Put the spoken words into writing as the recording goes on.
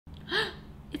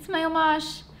It's my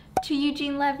homage to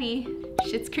Eugene Levy.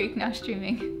 Schitt's Creek now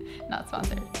streaming. Not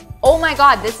sponsored. Oh my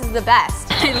god, this is the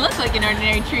best. I look like an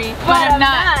ordinary tree, but I'm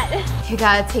not. You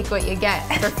gotta take what you get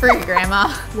for free,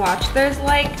 Grandma. Watch, there's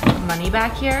like money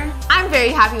back here. I'm very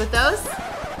happy with those.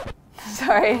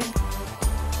 Sorry.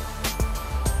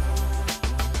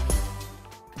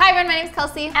 Hi everyone, my name is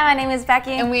Kelsey. And my name is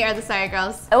Becky. And we are the Sorry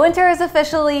Girls. Winter is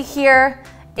officially here.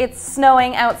 It's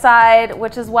snowing outside,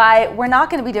 which is why we're not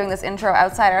going to be doing this intro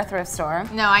outside our thrift store.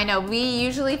 No, I know. We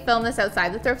usually film this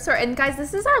outside the thrift store. And guys,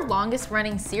 this is our longest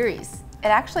running series. It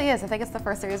actually is. I think it's the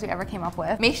first series we ever came up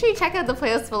with. Make sure you check out the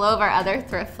playlist below of our other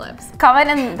thrift flips. Comment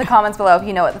in the comments below if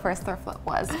you know what the first thrift flip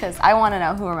was, because I want to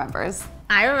know who remembers.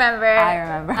 I remember. I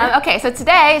remember. Okay, so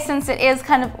today, since it is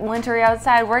kind of wintry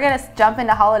outside, we're gonna jump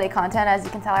into holiday content. As you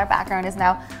can tell, our background is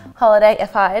now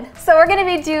holiday-ified. So we're gonna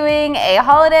be doing a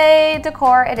holiday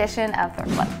decor edition of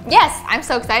Thrift Flip. Yes, I'm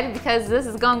so excited because this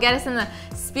is gonna get us in the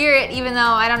spirit, even though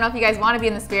I don't know if you guys want to be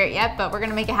in the spirit yet, but we're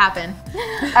gonna make it happen.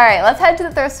 All right, let's head to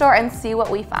the thrift store and see what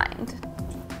we find.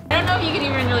 I don't know if you can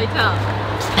even really tell.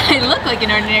 I look like an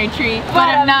ordinary tree, but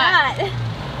I'm not.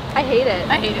 I hate it.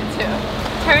 I hate it too.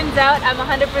 Turns out I'm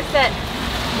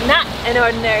 100% not an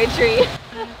ordinary tree.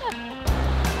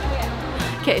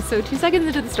 Okay, so 2 seconds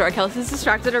into the store, Kelsey's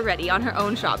distracted already on her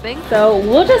own shopping. So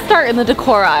we'll just start in the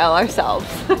decor aisle ourselves.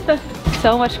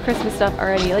 So much Christmas stuff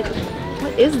already. Like,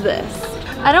 what is this?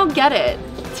 I don't get it.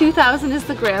 2000 is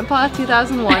the grandpa,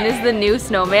 2001 is the new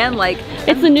snowman. Like,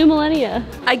 it's the new millennia.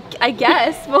 I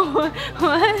guess, but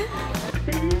what?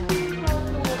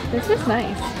 This is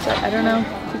nice, but I don't know.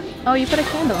 Oh, you put a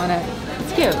candle on it.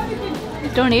 It's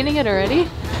cute. Donating it already?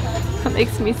 That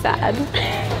makes me sad.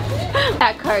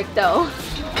 That cart though.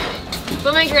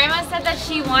 But my grandma said that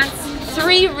she wants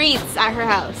 3 wreaths at her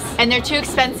house. And they're too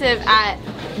expensive at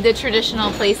the traditional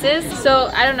places.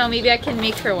 So I don't know, maybe I can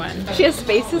make her one. She has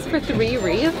spaces for 3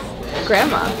 wreaths?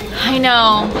 Grandma. I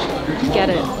know. Get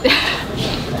it.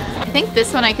 I think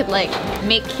this one I could like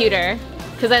make cuter.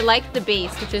 Because I like the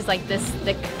base, which is like this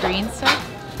thick green stuff.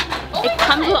 Oh, it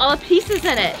comes with all the pieces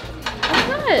in it.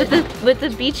 Oh good. With the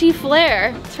beachy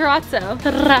flair. Terrazzo.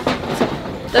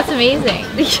 That's amazing.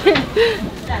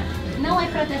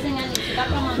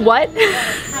 What?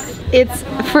 It's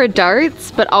for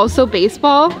darts, but also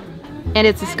baseball, and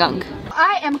it's a skunk.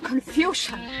 I am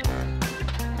confusion.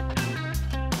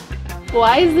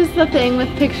 Why is this the thing with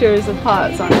pictures of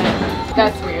pots on it?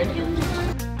 That's weird.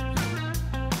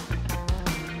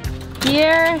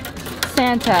 Dear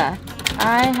Santa,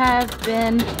 I have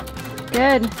been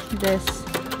good this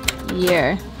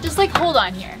year. Just like hold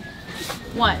on here.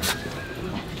 1.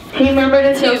 Can you remember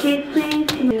the 2. showcase,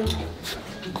 please?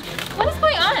 What is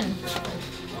going on?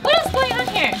 What is going on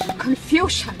here?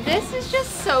 Confusion. This is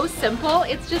just so simple.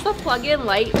 It's just a plug-in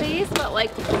light base, but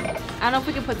like, I don't know if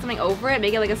we could put something over it,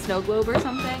 make it like a snow globe or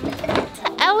something.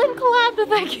 Ellen collabed with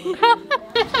IKEA.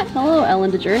 Hello,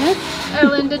 Ellen DeGeneres.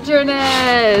 Ellen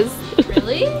DeGeneres.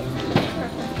 Really?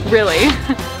 Really?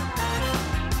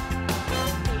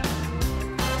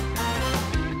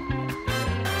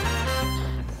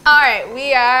 All right,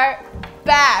 we are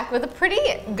back with a pretty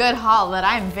good haul that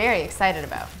I'm very excited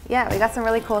about. Yeah, we got some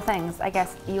really cool things. I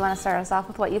guess you want to start us off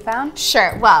with what you found?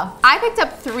 Sure, well, I picked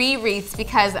up 3 wreaths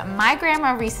because my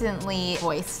grandma recently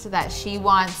voiced that she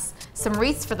wants some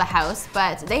wreaths for the house,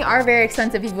 but they are very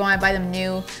expensive if you want to buy them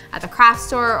new at the craft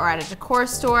store or at a decor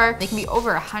store. They can be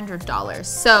over $100.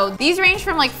 So these range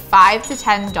from like $5 to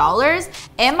 $10,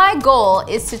 and my goal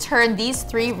is to turn these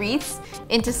 3 wreaths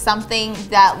into something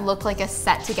that look like a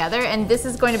set together, and this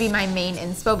is going to be my main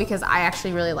inspo because I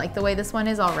actually really like the way this one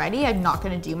is already. I'm not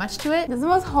going to do much to it. This is the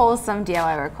most wholesome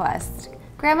DIY request.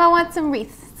 Grandma wants some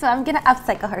wreaths, so I'm gonna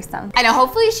upcycle her some. I know,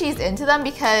 hopefully she's into them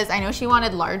because I know she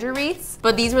wanted larger wreaths,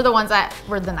 but these were the ones that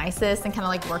were the nicest and kind of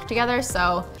like work together,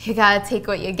 so you gotta take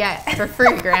what you get for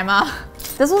free, Grandma.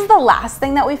 This was the last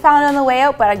thing that we found on the way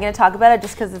out, but I'm gonna talk about it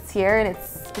just because it's here and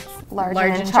it's large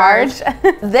and in charge.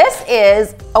 This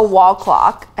is a wall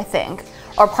clock, I think,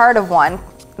 or part of one.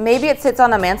 Maybe it sits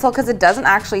on a mantle because it doesn't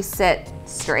actually sit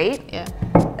straight. Yeah.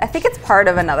 I think it's part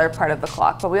of another part of the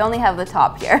clock, but we only have the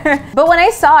top here. But when I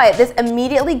saw it, this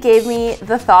immediately gave me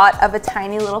the thought of a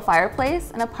tiny little fireplace,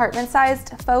 an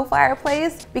apartment-sized faux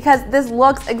fireplace, because this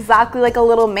looks exactly like a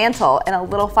little mantle and a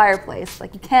little fireplace.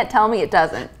 Like, you can't tell me it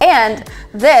doesn't. And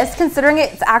this, considering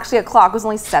it's actually a clock, was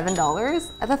only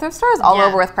 $7. At the thrift store is all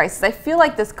over with prices. I feel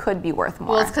like this could be worth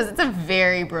more. Well, it's because it's a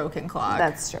very broken clock.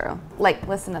 That's true. Like,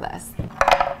 listen to this.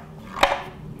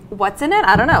 What's in it?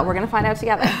 I don't know. We're gonna find out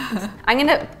together. I'm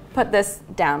gonna put this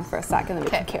down for a second and then we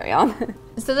can carry on.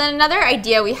 So then another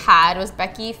idea we had was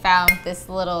Becky found this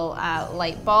little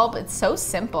light bulb. It's so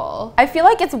simple. I feel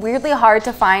like it's weirdly hard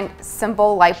to find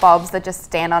simple light bulbs that just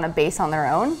stand on a base on their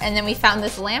own. And then we found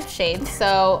this lampshade,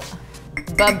 so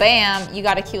ba-bam, you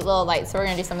got a cute little light. So we're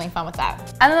gonna do something fun with that.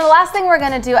 And then the last thing we're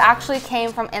gonna do actually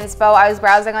came from Inspo. I was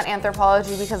browsing on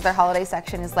Anthropologie because their holiday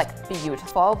section is like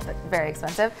beautiful, but very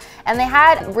expensive. And they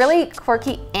had really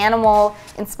quirky animal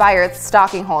inspired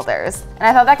stocking holders. And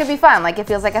I thought that could be fun. Like it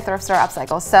feels like a thrift store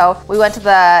upcycle. So we went to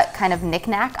the kind of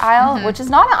knick-knack aisle, which is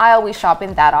not an aisle we shop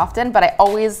in that often, but I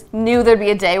always knew there'd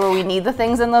be a day where we need the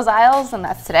things in those aisles, and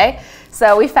that's today.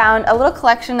 So we found a little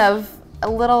collection of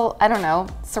I don't know,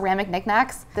 ceramic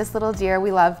knickknacks. This little deer,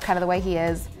 we love kind of the way he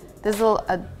is. This little,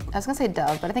 I was gonna say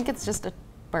dove, but I think it's just a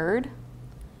bird.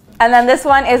 And then this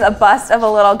one is a bust of a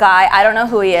little guy. I don't know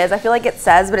who he is. I feel like it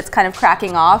says, but it's kind of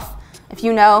cracking off. If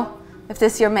you know, if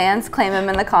this your man's, claim him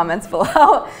in the comments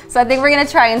below. So I think we're gonna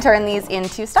try and turn these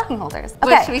into stocking holders.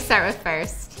 Okay. What should we start with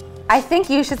first? I think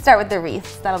you should start with the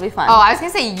wreaths. That'll be fun. Oh, I was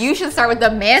gonna say you should start with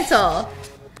the mantle,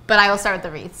 but I will start with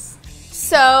the wreaths.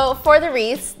 So for the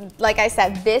wreaths, like I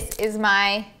said, this is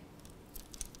my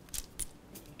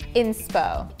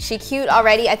inspo. She cute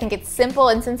already. I think it's simple,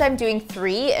 and since I'm doing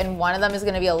 3 and one of them is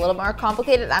gonna be a little more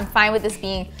complicated, I'm fine with this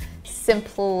being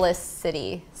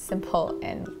simplicity. Simple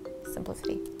and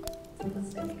simplicity.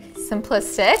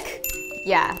 Simplistic.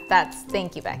 Yeah,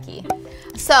 thank you, Becky.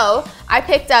 So I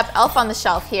picked up Elf on the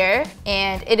Shelf here,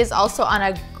 and it is also on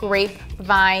a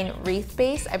grapevine wreath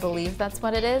base. I believe that's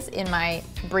what it is in my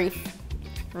brief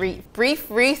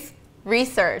wreath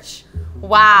research.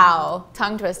 Wow,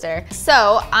 tongue twister.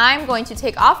 So I'm going to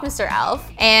take off Mr.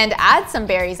 Elf and add some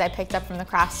berries I picked up from the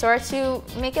craft store to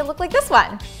make it look like this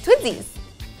one, twinsies.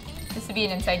 This would be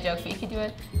an inside joke, but you could do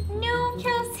it. No,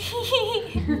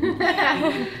 Kelsey.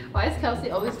 Why is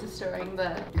Kelsey always destroying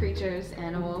the creatures,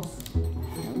 animals?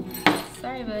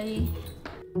 Sorry, buddy.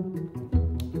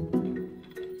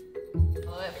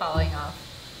 Oh, it falling off.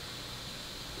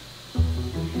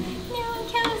 No,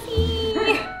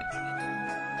 Kelsey.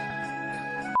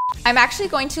 I'm actually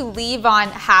going to leave on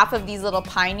half of these little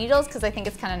pine needles because I think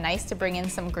it's kind of nice to bring in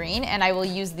some green, and I will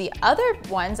use the other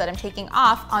ones that I'm taking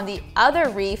off on the other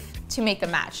wreath to make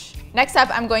them match. Next up,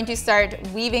 I'm going to start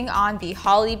weaving on the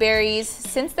holly berries.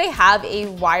 Since they have a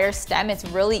wire stem, it's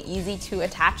really easy to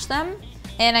attach them.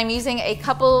 And I'm using a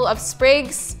couple of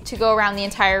sprigs to go around the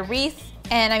entire wreath,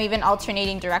 and I'm even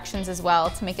alternating directions as well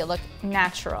to make it look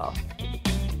natural.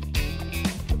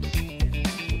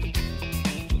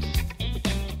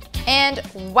 And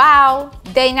wow,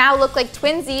 they now look like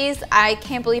twinsies. I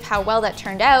can't believe how well that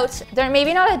turned out. They're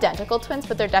maybe not identical twins,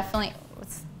 but they're definitely,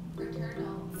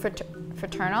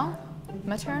 fraternal?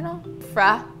 Maternal?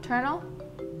 Fraternal?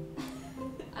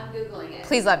 I'm Googling it.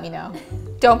 Please let me know.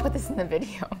 Don't put this in the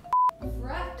video.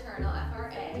 Fraternal,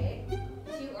 F-R-A.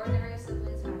 2 ordinary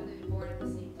siblings happen to be born at the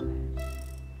same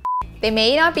time. They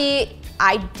may not be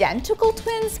identical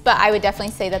twins, but I would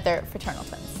definitely say that they're fraternal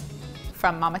twins.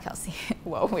 From Mama Kelsey.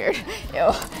 Whoa, weird.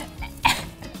 Ew.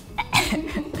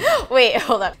 Wait,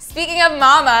 hold up. Speaking of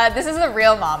Mama, this is the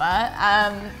real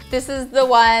Mama. This is the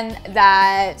one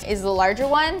that is the larger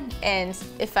one, and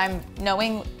if I'm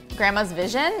knowing Grandma's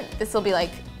vision, this will be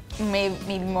like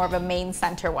maybe more of a main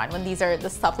center one when these are the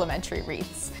supplementary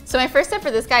wreaths. So my first step for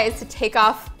this guy is to take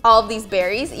off all of these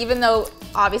berries, even though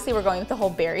obviously we're going with the whole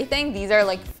berry thing. These are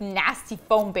like nasty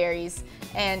foam berries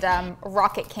and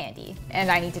rocket candy,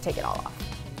 and I need to take it all off.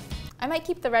 I might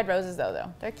keep the red roses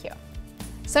though. They're cute.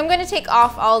 So I'm going to take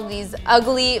off all of these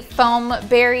ugly foam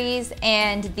berries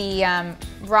and the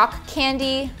rock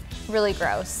candy. Really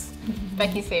gross.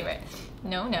 Becky's favorite.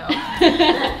 No, no.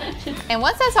 And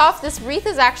once that's off, this wreath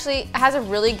has a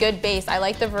really good base. I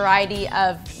like the variety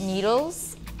of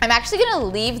needles. I'm actually gonna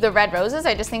leave the red roses.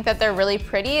 I just think that they're really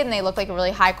pretty and they look like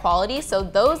really high quality, so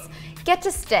those get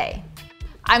to stay.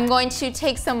 I'm going to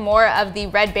take some more of the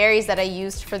red berries that I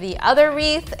used for the other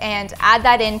wreath and add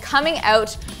that in, coming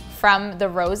out from the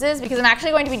roses, because I'm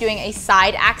actually going to be doing a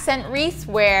side accent wreath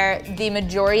where the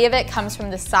majority of it comes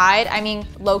from the side. I mean,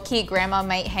 low-key, Grandma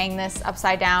might hang this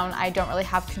upside down. I don't really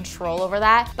have control over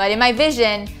that. But in my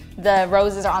vision, the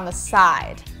roses are on the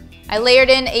side. I layered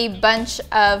in a bunch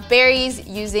of berries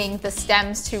using the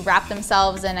stems to wrap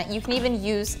themselves, and you can even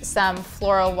use some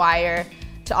floral wire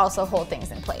to also hold things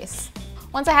in place.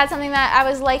 Once I had something that I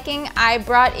was liking, I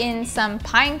brought in some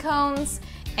pine cones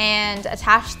and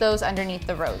attach those underneath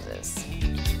the roses.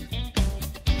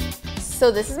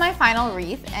 So this is my final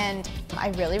wreath and I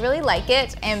really, really like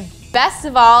it. And best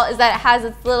of all is that it has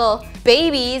its little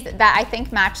babies that I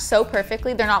think match so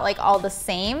perfectly. They're not like all the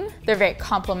same. They're very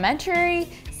complementary,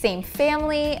 same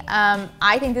family.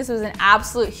 I think this was an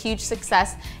absolute huge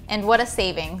success, and what a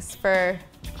savings for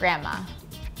Grandma.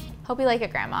 Hope you like it,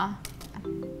 Grandma.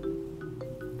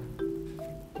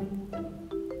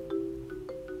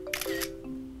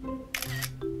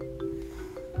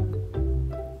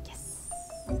 Yes.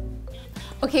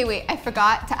 Okay, wait, I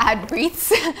forgot to add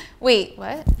wreaths. Wait,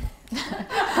 what?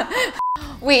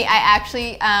 Wait, I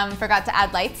actually forgot to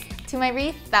add lights to my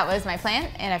wreath. That was my plan,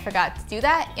 and I forgot to do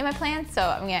that in my plan, so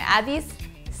I'm gonna add these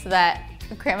so that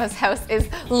Grandma's house is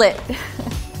lit.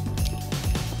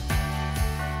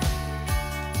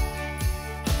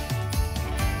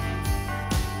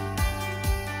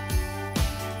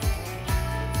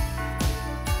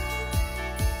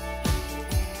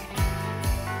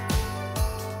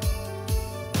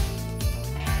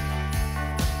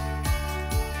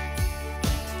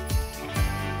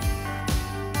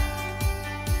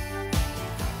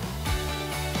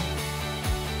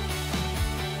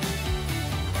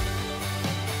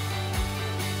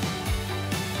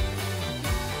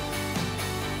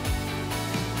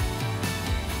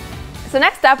 So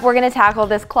next up, we're gonna tackle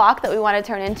this clock that we want to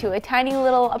turn into a tiny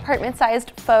little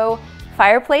apartment-sized faux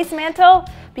fireplace mantle,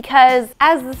 because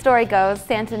as the story goes,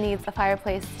 Santa needs a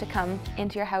fireplace to come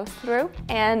into your house through.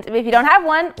 And if you don't have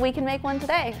one, we can make one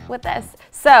today with this.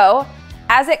 So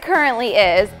as it currently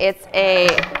is, it's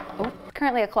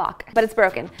currently a clock, but it's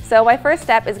broken. So my first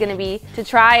step is gonna be to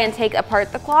try and take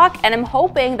apart the clock, and I'm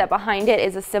hoping that behind it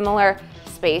is a similar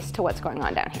space to what's going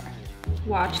on down here.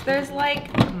 Watch, there's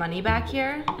like money back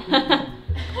here.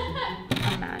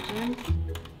 Imagine.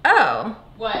 Oh.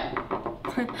 What?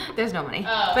 There's no money.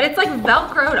 Oh. But it's like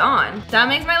Velcroed on. That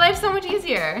makes my life so much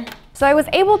easier. So I was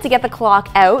able to get the clock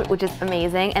out, which is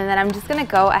amazing, and then I'm just gonna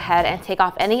go ahead and take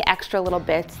off any extra little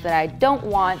bits that I don't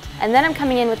want. And then I'm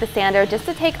coming in with the sander just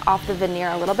to take off the veneer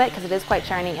a little bit because it is quite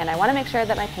shiny, and I wanna make sure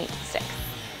that my paint sticks.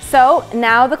 So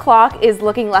now the clock is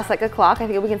looking less like a clock. I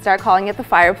think we can start calling it the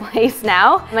fireplace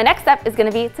now. My next step is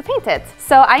gonna be to paint it.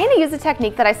 So I need to use a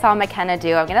technique that I saw McKenna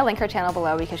do. I'm gonna link her channel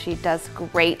below because she does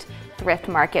great thrift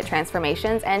market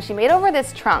transformations, and she made over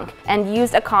this trunk and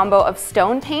used a combo of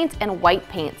stone paint and white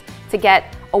paint to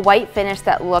get a white finish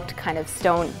that looked kind of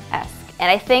stone-esque. And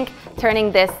I think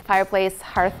turning this fireplace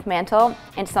hearth mantle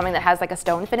into something that has like a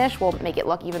stone finish will make it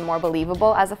look even more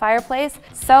believable as a fireplace.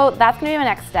 So that's gonna be my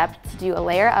next step, to do a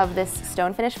layer of this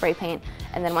stone finish spray paint,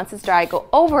 and then once it's dry, go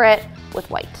over it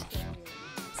with white.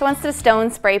 So once the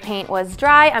stone spray paint was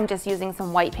dry, I'm just using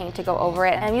some white paint to go over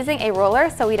it. And I'm using a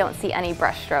roller so we don't see any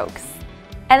brush strokes.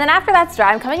 And then after that's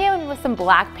dry, I'm coming in with some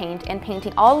black paint and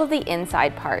painting all of the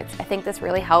inside parts. I think this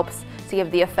really helps to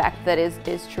give the effect that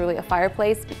is truly a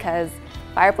fireplace, because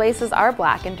fireplaces are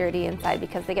black and dirty inside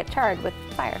because they get charred with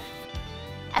fire.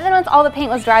 And then once all the paint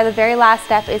was dry, the very last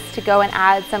step is to go and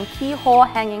add some keyhole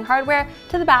hanging hardware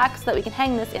to the back so that we can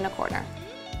hang this in a corner.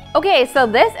 Okay, so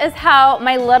this is how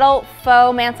my little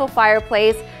faux mantle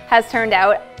fireplace has turned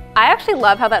out. I actually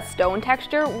love how that stone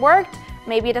texture worked.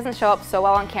 Maybe it doesn't show up so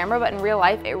well on camera, but in real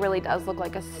life, it really does look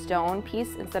like a stone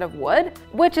piece instead of wood,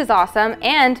 which is awesome.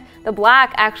 And the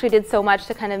black actually did so much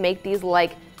to kind of make these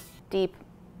like deep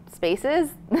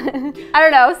spaces. I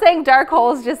don't know, saying dark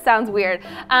holes just sounds weird.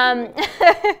 And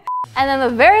then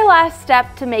the very last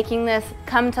step to making this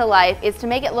come to life is to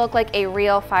make it look like a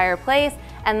real fireplace.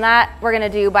 And that we're gonna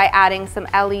do by adding some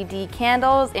LED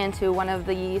candles into one of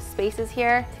the spaces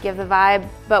here to give the vibe.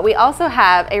 But we also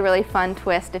have a really fun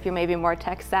twist, if you're maybe more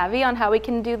tech savvy, on how we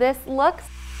can do this look.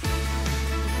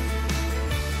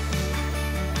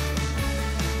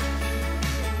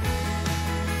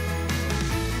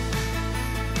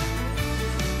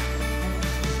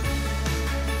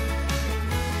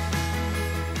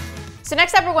 So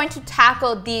next up, we're going to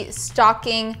tackle the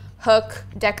stocking hook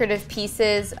decorative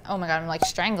pieces. Oh my God, I'm like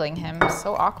strangling him,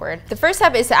 so awkward. The first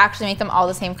step is to actually make them all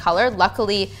the same color.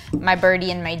 Luckily, my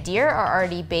birdie and my deer are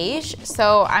already beige,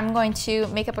 so I'm going to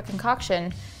make up a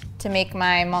concoction to make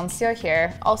my monsieur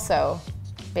here also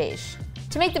beige.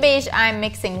 To make the beige, I'm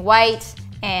mixing white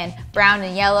and brown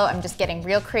and yellow. I'm just getting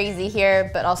real crazy here,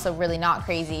 but also really not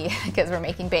crazy because we're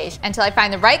making beige, until I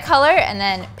find the right color and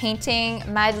then painting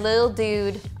my little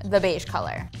dude the beige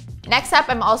color. Next up,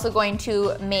 I'm also going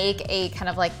to make a kind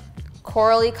of like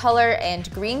corally color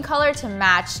and green color to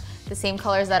match the same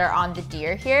colors that are on the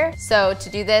deer here. So to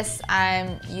do this,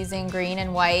 I'm using green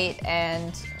and white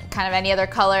and kind of any other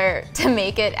color to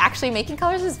make it. Actually, making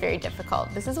colors is very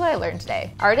difficult. This is what I learned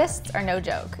today. Artists are no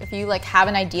joke. If you like have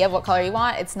an idea of what color you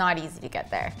want, it's not easy to get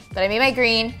there. But I made my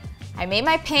green, I made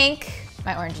my pink,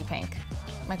 my orangey pink,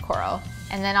 my coral.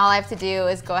 And then all I have to do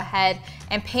is go ahead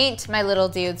and paint my little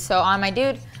dude. So on my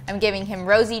dude, I'm giving him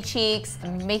rosy cheeks,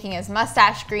 I'm making his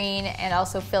mustache green, and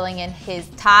also filling in his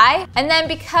tie. And then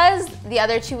because the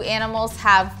other two animals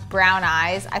have brown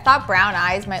eyes, I thought brown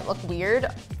eyes might look weird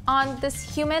on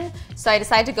this human, so I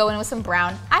decided to go in with some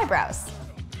brown eyebrows.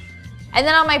 And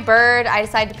then on my bird, I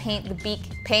decided to paint the beak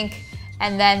pink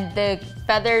and then the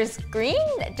feathers green,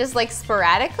 just like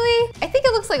sporadically. I think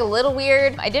it looks like a little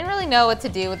weird. I didn't really know what to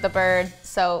do with the bird,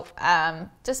 so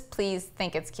just please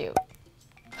think it's cute.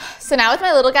 So now with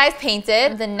my little guys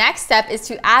painted, the next step is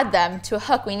to add them to a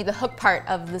hook. We need the hook part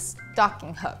of the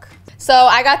stocking hook. So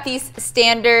I got these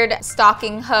standard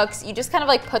stocking hooks. You just kind of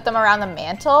like put them around the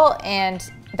mantle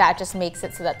and that just makes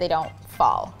it so that they don't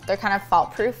fall. They're kind of fall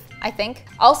proof, I think.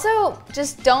 Also,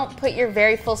 just don't put your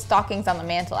very full stockings on the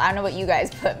mantle. I don't know what you guys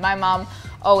put. My mom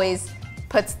always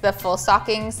puts the full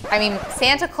stockings. I mean,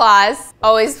 Santa Claus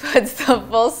always puts the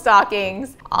full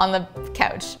stockings on the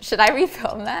couch. Should I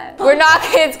refilm that? We're not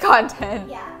kids content.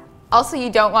 Yeah. Also, you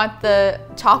don't want the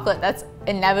chocolate that's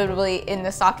inevitably in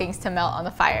the stockings to melt on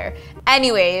the fire.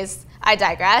 Anyways, I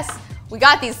digress. We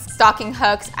got these stocking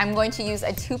hooks. I'm going to use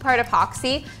a 2-part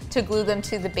epoxy to glue them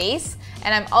to the base.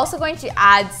 And I'm also going to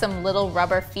add some little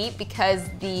rubber feet because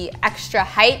the extra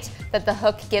height that the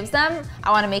hook gives them,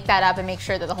 I want to make that up and make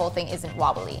sure that the whole thing isn't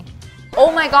wobbly.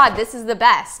 Oh my God, this is the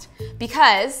best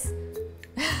because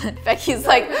Becky's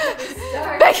like,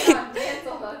 Becky,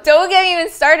 don't get me even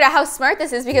started on how smart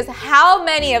this is because how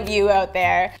many of you out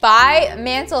there buy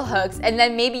mantle hooks and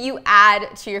then maybe you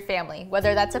add to your family,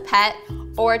 whether that's a pet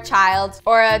or a child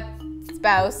or a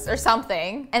spouse or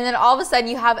something, and then all of a sudden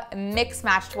you have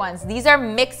mix-matched ones. These are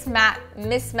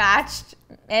mismatched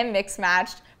and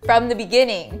mix-matched from the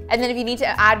beginning. And then if you need to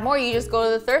add more, you just go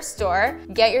to the thrift store,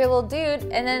 get your little dude,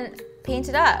 and then paint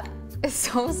it up. It's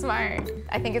so smart.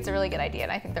 I think it's a really good idea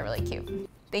and I think they're really cute.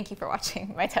 Thank you for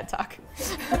watching my TED Talk.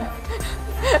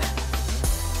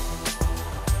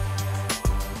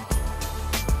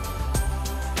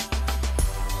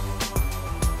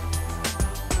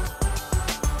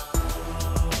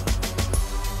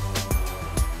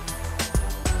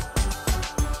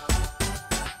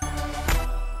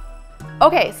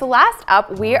 Okay, so last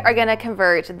up, we are gonna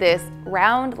convert this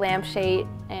round lampshade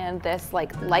and this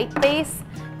like light base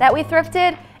that we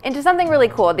thrifted into something really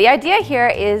cool. The idea here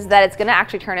is that it's gonna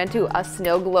actually turn into a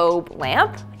snow globe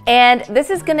lamp. And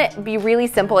this is gonna be really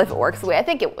simple if it works the way I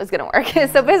think it was gonna work.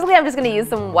 So basically I'm just gonna use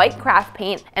some white craft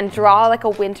paint and draw like a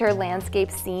winter landscape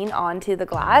scene onto the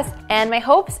glass. And my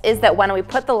hopes is that when we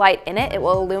put the light in it, it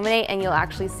will illuminate and you'll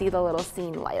actually see the little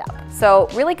scene light up. So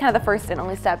really kind of the first and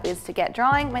only step is to get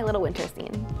drawing my little winter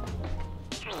scene.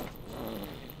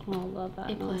 Oh, love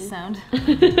that A+ sound.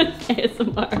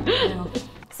 ASMR.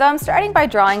 So I'm starting by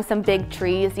drawing some big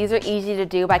trees. These are easy to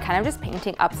do by kind of just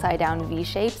painting upside down V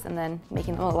shapes and then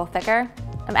making them a little thicker.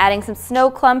 I'm adding some snow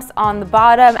clumps on the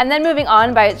bottom and then moving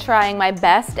on by trying my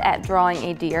best at drawing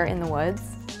a deer in the woods.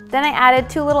 Then I added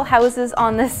 2 little houses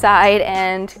on this side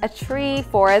and a tree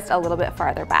forest a little bit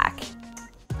farther back.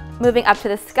 Moving up to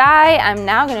the sky, I'm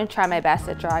now gonna try my best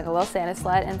at drawing a little Santa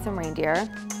sled and some reindeer.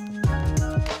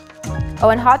 Oh,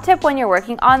 and hot tip when you're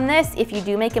working on this, if you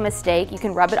do make a mistake, you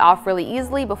can rub it off really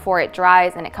easily before it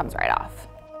dries and it comes right off.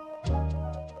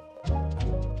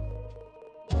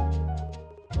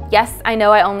 Yes, I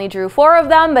know I only drew 4 of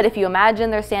them, but if you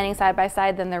imagine they're standing side by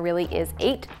side, then there really is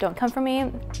 8. Don't come for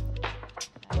me.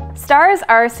 Stars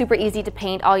are super easy to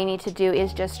paint. All you need to do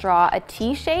is just draw a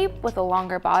T shape with a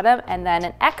longer bottom and then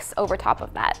an X over top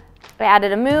of that. I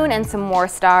added a moon and some more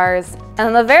stars. And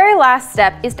then the very last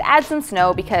step is to add some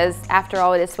snow because after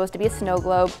all, it is supposed to be a snow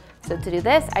globe. So to do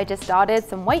this, I just dotted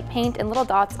some white paint and little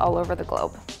dots all over the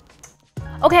globe.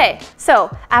 Okay,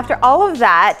 so after all of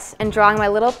that and drawing my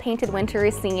little painted wintry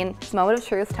scene, it's a moment of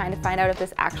truth, trying to find out if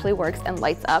this actually works and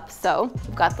lights up. So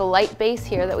we've got the light base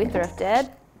here that we thrifted.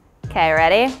 Okay,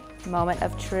 ready? Moment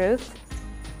of truth.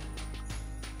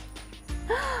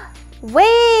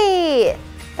 Wait!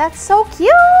 That's so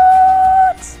cute!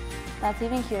 That's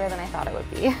even cuter than I thought it would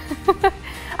be.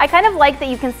 I kind of like that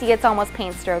you can see it's almost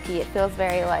paint strokey. It feels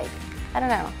very like, I don't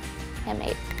know,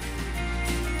 handmade.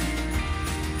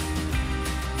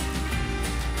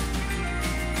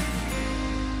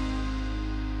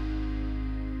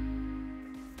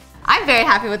 I'm very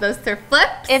happy with those thrift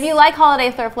flips. If you like holiday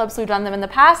thrift flips, we've done them in the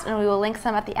past and we will link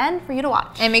some at the end for you to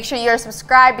watch. And make sure you are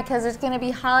subscribed because there's gonna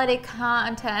be holiday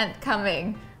content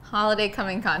coming. Holiday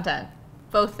coming content,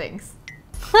 both things.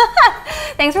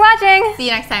 Thanks for watching. See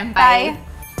you next time, bye. Bye.